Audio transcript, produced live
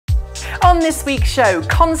On this week's show,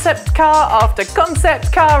 concept car after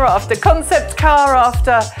concept car after concept car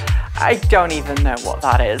after... I don't even know what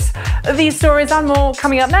that is. These stories and more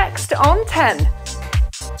coming up next on T.E.N.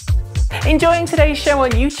 Enjoying today's show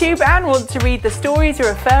on YouTube and want to read the stories you're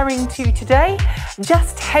referring to today?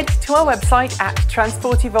 Just head to our website at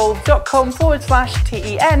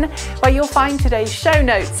transportevolved.com/TEN, where you'll find today's show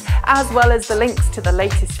notes, as well as the links to the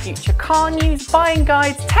latest future car news, buying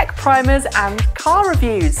guides, tech primers and car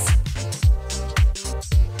reviews.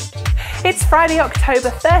 It's Friday,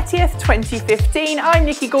 October 30th, 2015. I'm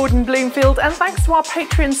Nikki Gordon-Bloomfield, and thanks to our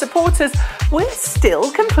Patreon supporters, we're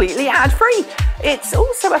still completely ad-free. It's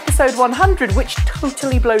also episode 100, which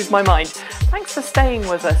totally blows my mind. Thanks for staying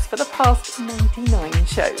with us for the past 99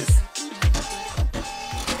 shows.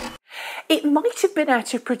 It might have been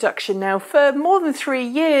out of production now for more than 3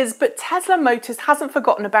 years, but Tesla Motors hasn't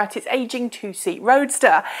forgotten about its aging two-seat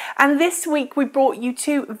Roadster. And this week we brought you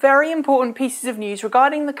two very important pieces of news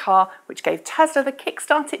regarding the car, which gave Tesla the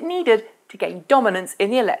kickstart it needed to gain dominance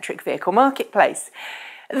in the electric vehicle marketplace.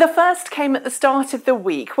 The first came at the start of the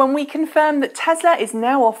week when we confirmed that Tesla is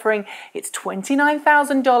now offering its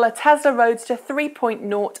 $29,000 Tesla Roadster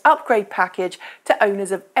 3.0 upgrade package to owners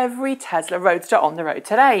of every Tesla Roadster on the road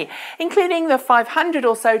today, including the 500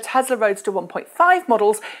 or so Tesla Roadster 1.5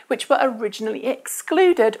 models, which were originally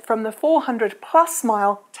excluded from the 400+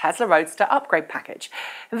 mile Tesla Roadster upgrade package.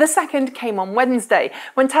 The second came on Wednesday,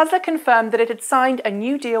 when Tesla confirmed that it had signed a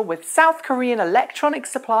new deal with South Korean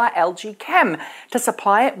electronics supplier LG Chem to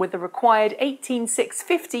supply it with the required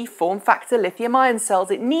 18650 form factor lithium-ion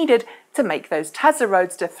cells it needed to make those Tesla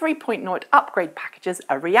Roadster 3.0 upgrade packages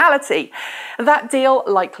a reality. That deal,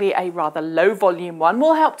 likely a rather low volume one,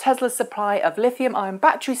 will help Tesla's supply of lithium-ion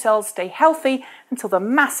battery cells stay healthy until the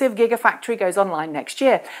massive gigafactory goes online next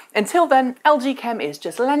year. Until then, LG Chem is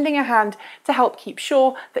just lending a hand to help keep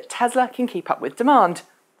sure that Tesla can keep up with demand.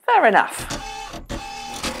 Fair enough.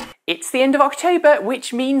 It's the end of October,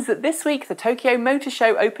 which means that this week the Tokyo Motor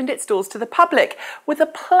Show opened its doors to the public with a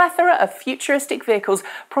plethora of futuristic vehicles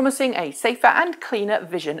promising a safer and cleaner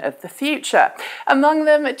vision of the future. Among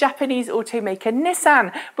them, Japanese automaker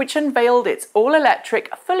Nissan, which unveiled its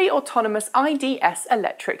all-electric, fully autonomous IDS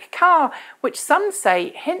electric car, which some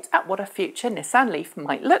say hint at what a future Nissan Leaf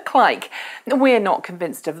might look like. We're not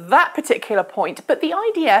convinced of that particular point, but the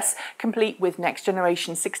IDS, complete with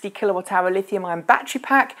next-generation 60 kWh lithium-ion battery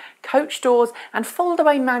pack, coach doors and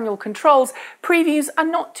fold-away manual controls, previews a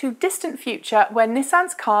not too distant future where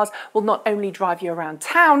Nissan's cars will not only drive you around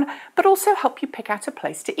town, but also help you pick out a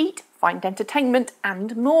place to eat, find entertainment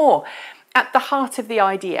and more. At the heart of the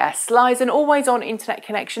IDS lies an always-on internet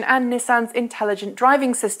connection and Nissan's intelligent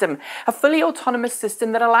driving system, a fully autonomous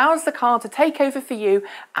system that allows the car to take over for you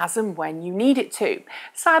as and when you need it to.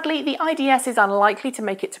 Sadly, the IDS is unlikely to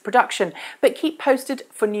make it to production, but keep posted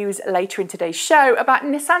for news later in today's show about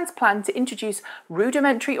Nissan's plan to introduce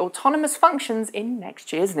rudimentary autonomous functions in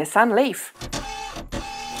next year's Nissan Leaf.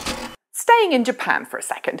 Staying in Japan for a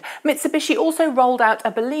second, Mitsubishi also rolled out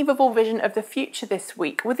a believable vision of the future this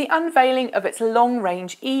week with the unveiling of its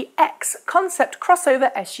long-range EX concept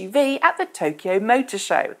crossover SUV at the Tokyo Motor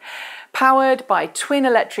Show. Powered by twin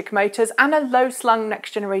electric motors and a low-slung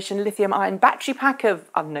next-generation lithium-ion battery pack of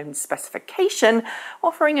unknown specification,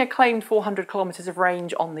 offering a claimed 400 kilometers of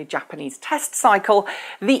range on the Japanese test cycle,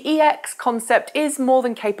 the EX concept is more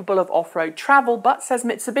than capable of off-road travel, but, says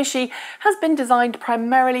Mitsubishi, has been designed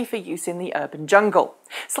primarily for use in the urban jungle.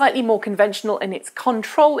 Slightly more conventional in its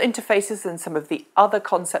control interfaces than some of the other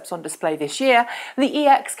concepts on display this year, the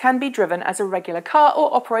EX can be driven as a regular car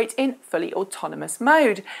or operate in fully autonomous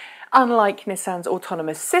mode. Unlike Nissan's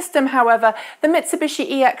autonomous system, however, the Mitsubishi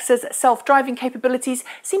EX's self-driving capabilities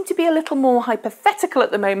seem to be a little more hypothetical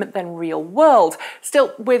at the moment than real world.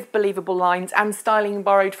 Still, with believable lines and styling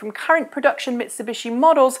borrowed from current production Mitsubishi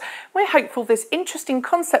models, we're hopeful this interesting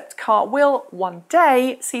concept car will, one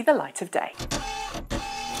day, see the light of day.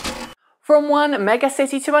 From one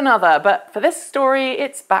megacity to another, but for this story,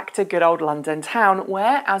 it's back to good old London town,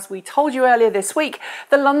 where, as we told you earlier this week,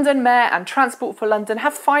 the London Mayor and Transport for London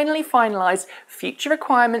have finally finalised future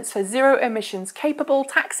requirements for zero-emissions capable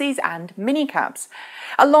taxis and minicabs.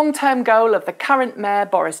 A long-term goal of the current Mayor,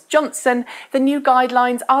 Boris Johnson, the new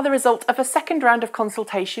guidelines are the result of a second round of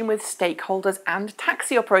consultation with stakeholders and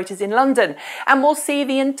taxi operators in London, and will see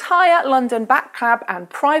the entire London back cab and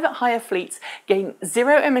private hire fleets gain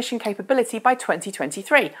zero-emission capability capability by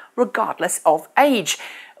 2023, regardless of age.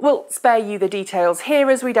 We'll spare you the details here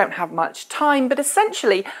as we don't have much time, but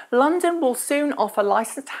essentially London will soon offer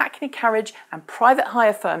licensed hackney carriage and private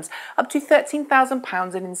hire firms up to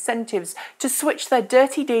 £13,000 in incentives to switch their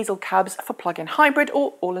dirty diesel cabs for plug-in hybrid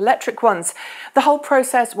or all-electric ones. The whole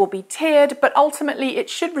process will be tiered, but ultimately it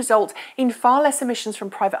should result in far less emissions from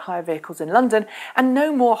private hire vehicles in London and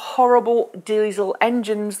no more horrible diesel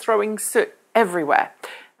engines throwing soot everywhere.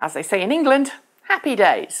 As they say in England, happy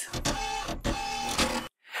days.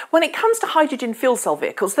 When it comes to hydrogen fuel cell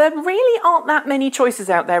vehicles, there really aren't that many choices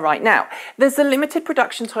out there right now. There's the limited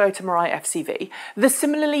production Toyota Mirai FCV, the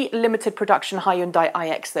similarly limited production Hyundai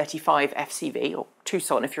iX35 FCV, or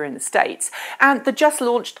Tucson if you're in the States, and the just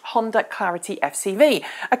launched Honda Clarity FCV,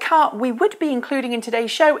 a car we would be including in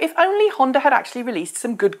today's show if only Honda had actually released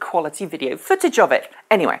some good quality video footage of it.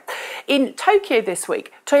 Anyway, in Tokyo this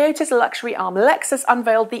week, Toyota's luxury arm Lexus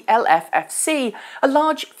unveiled the LF-FC, a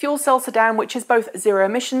large fuel cell sedan which is both zero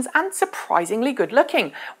emissions and surprisingly good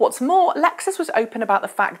looking. What's more, Lexus was open about the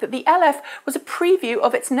fact that the LF was a preview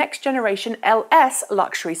of its next generation LS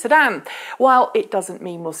luxury sedan. While it doesn't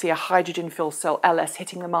mean we'll see a hydrogen fuel cell LS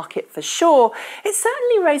hitting the market for sure, it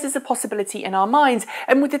certainly raises a possibility in our minds,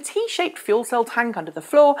 and with the T-shaped fuel cell tank under the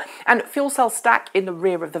floor and fuel cell stack in the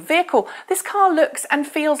rear of the vehicle, this car looks and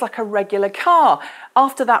feels like a regular car.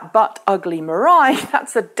 After that but ugly Mirai,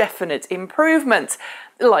 that's a definite improvement.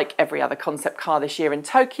 Like every other concept car this year in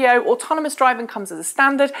Tokyo, autonomous driving comes as a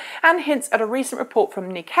standard, and hints at a recent report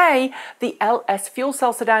from Nikkei, the LS fuel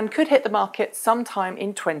cell sedan could hit the market sometime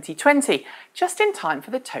in 2020, just in time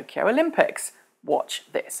for the Tokyo Olympics. Watch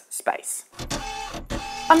this space.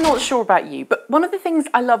 I'm not sure about you, but one of the things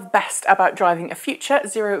I love best about driving a future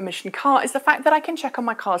zero-emission car is the fact that I can check on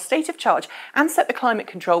my car's state of charge and set the climate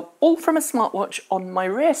control all from a smartwatch on my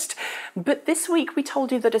wrist. But this week we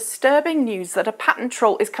told you the disturbing news that a patent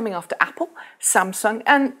troll is coming after Apple, Samsung,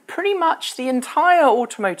 and pretty much the entire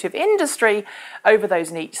automotive industry over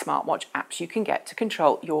those neat smartwatch apps you can get to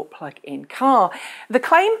control your plug-in car. The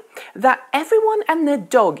claim that everyone and their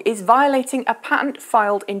dog is violating a patent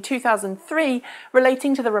filed in 2003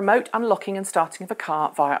 relating to the remote unlocking and starting of a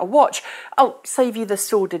car via a watch. I'll save you the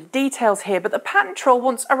sordid details here, but the patent troll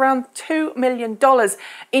wants around $2 million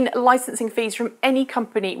in licensing fees from any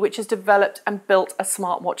company which has developed and built a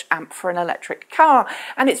smartwatch amp for an electric car,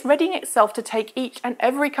 and it's readying itself to take each and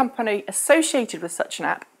every company associated with such an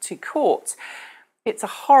app to court. It's a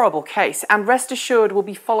horrible case, and rest assured we'll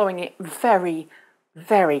be following it very,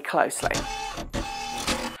 very closely.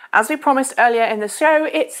 As we promised earlier in the show,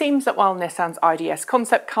 it seems that while Nissan's IDS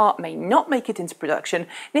concept car may not make it into production,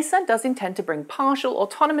 Nissan does intend to bring partial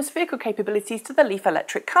autonomous vehicle capabilities to the Leaf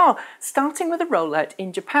electric car, starting with a rollout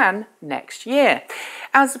in Japan next year.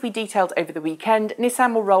 As we detailed over the weekend,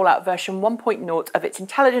 Nissan will roll out version 1.0 of its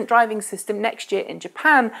intelligent driving system next year in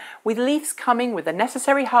Japan, with Leafs coming with the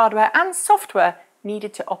necessary hardware and software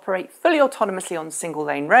needed to operate fully autonomously on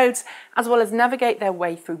single-lane roads, as well as navigate their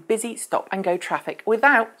way through busy stop-and-go traffic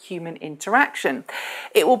without human interaction.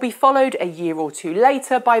 It will be followed a year or two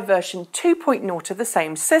later by version 2.0 of the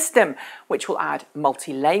same system, which will add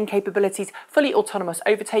multi-lane capabilities, fully autonomous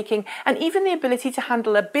overtaking, and even the ability to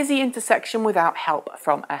handle a busy intersection without help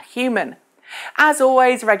from a human. As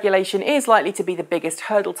always, regulation is likely to be the biggest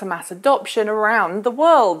hurdle to mass adoption around the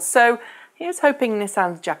world, so here's hoping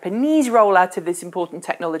Nissan's Japanese rollout of this important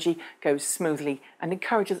technology goes smoothly and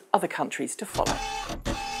encourages other countries to follow.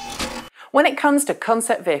 When it comes to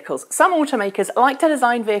concept vehicles, some automakers like to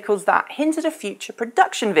design vehicles that hint at a future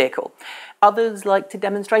production vehicle. Others like to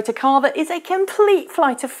demonstrate a car that is a complete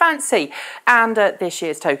flight of fancy. And at this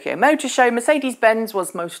year's Tokyo Motor Show, Mercedes-Benz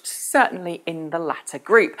was most certainly in the latter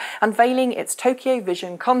group, unveiling its Tokyo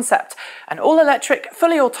Vision concept, an all-electric,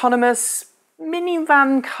 fully autonomous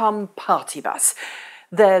minivan cum party bus.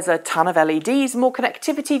 There's a ton of LEDs, more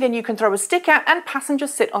connectivity than you can throw a stick at, and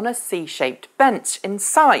passengers sit on a C-shaped bench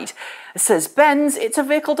inside. Says Benz, it's a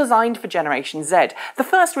vehicle designed for Generation Z, the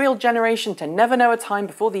first real generation to never know a time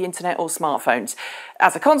before the internet or smartphones.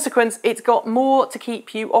 As a consequence, it's got more to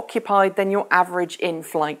keep you occupied than your average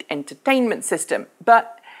in-flight entertainment system.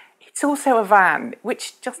 But it's also a van,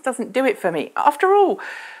 which just doesn't do it for me. After all,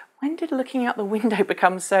 when did looking out the window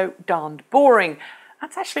become so darned boring?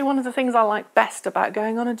 That's actually one of the things I like best about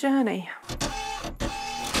going on a journey.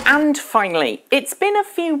 And finally, it's been a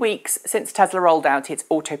few weeks since Tesla rolled out its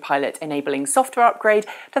autopilot enabling software upgrade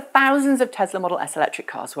to thousands of Tesla Model S electric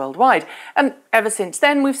cars worldwide. And ever since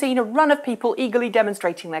then, we've seen a run of people eagerly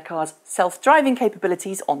demonstrating their cars' self-driving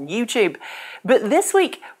capabilities on YouTube. But this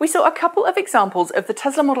week, we saw a couple of examples of the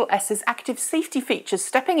Tesla Model S's active safety features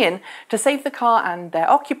stepping in to save the car and their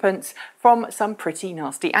occupants from some pretty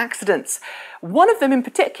nasty accidents. One of them in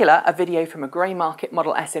particular, a video from a grey market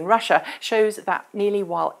Model S in Russia, shows that nearly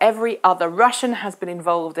while every other Russian has been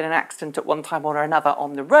involved in an accident at one time or another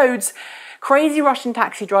on the roads, crazy Russian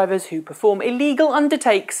taxi drivers who perform illegal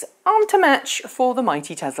undertakes aren't a match for the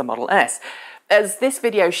mighty Tesla Model S. As this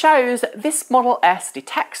video shows, this Model S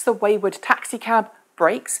detects the wayward taxi cab,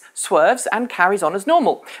 brakes, swerves and carries on as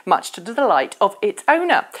normal, much to the delight of its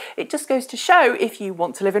owner. It just goes to show, if you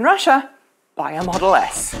want to live in Russia, buy a Model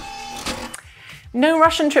S. No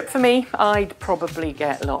Russian trip for me, I'd probably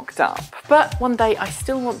get locked up. But one day I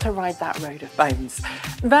still want to ride that road of bones.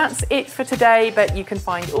 That's it for today, but you can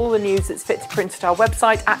find all the news that's fit to print at our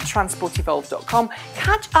website at transportevolve.com.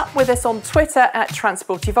 Catch up with us on Twitter at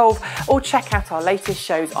transportevolve, or check out our latest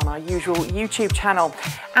shows on our usual YouTube channel.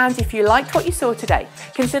 And if you liked what you saw today,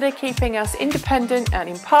 consider keeping us independent and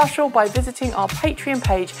impartial by visiting our Patreon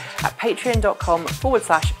page at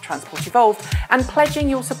patreon.com/transportevolve and pledging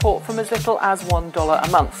your support from as little as $1 a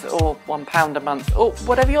month or £1 a month or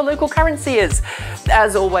whatever your local currency is.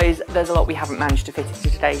 As always, there's a lot we haven't managed to fit into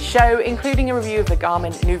today's show, including a review of the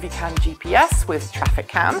Garmin Nuvican GPS with traffic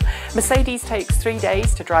cam. Mercedes takes 3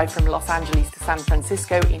 days to drive from Los Angeles to San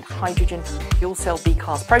Francisco in hydrogen fuel cell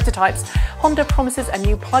B-Class prototypes. Honda promises a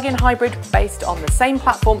new plug-in hybrid based on the same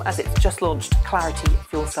platform as its just launched Clarity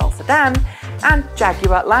fuel cell sedan. And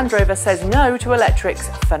Jaguar Land Rover says no to electrics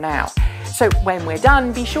for now. So when we're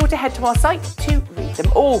done, be sure to head to our site to read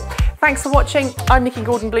them all. Thanks for watching. I'm Nikki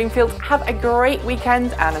Gordon-Bloomfield. Have a great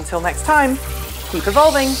weekend, and until next time, keep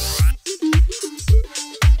evolving.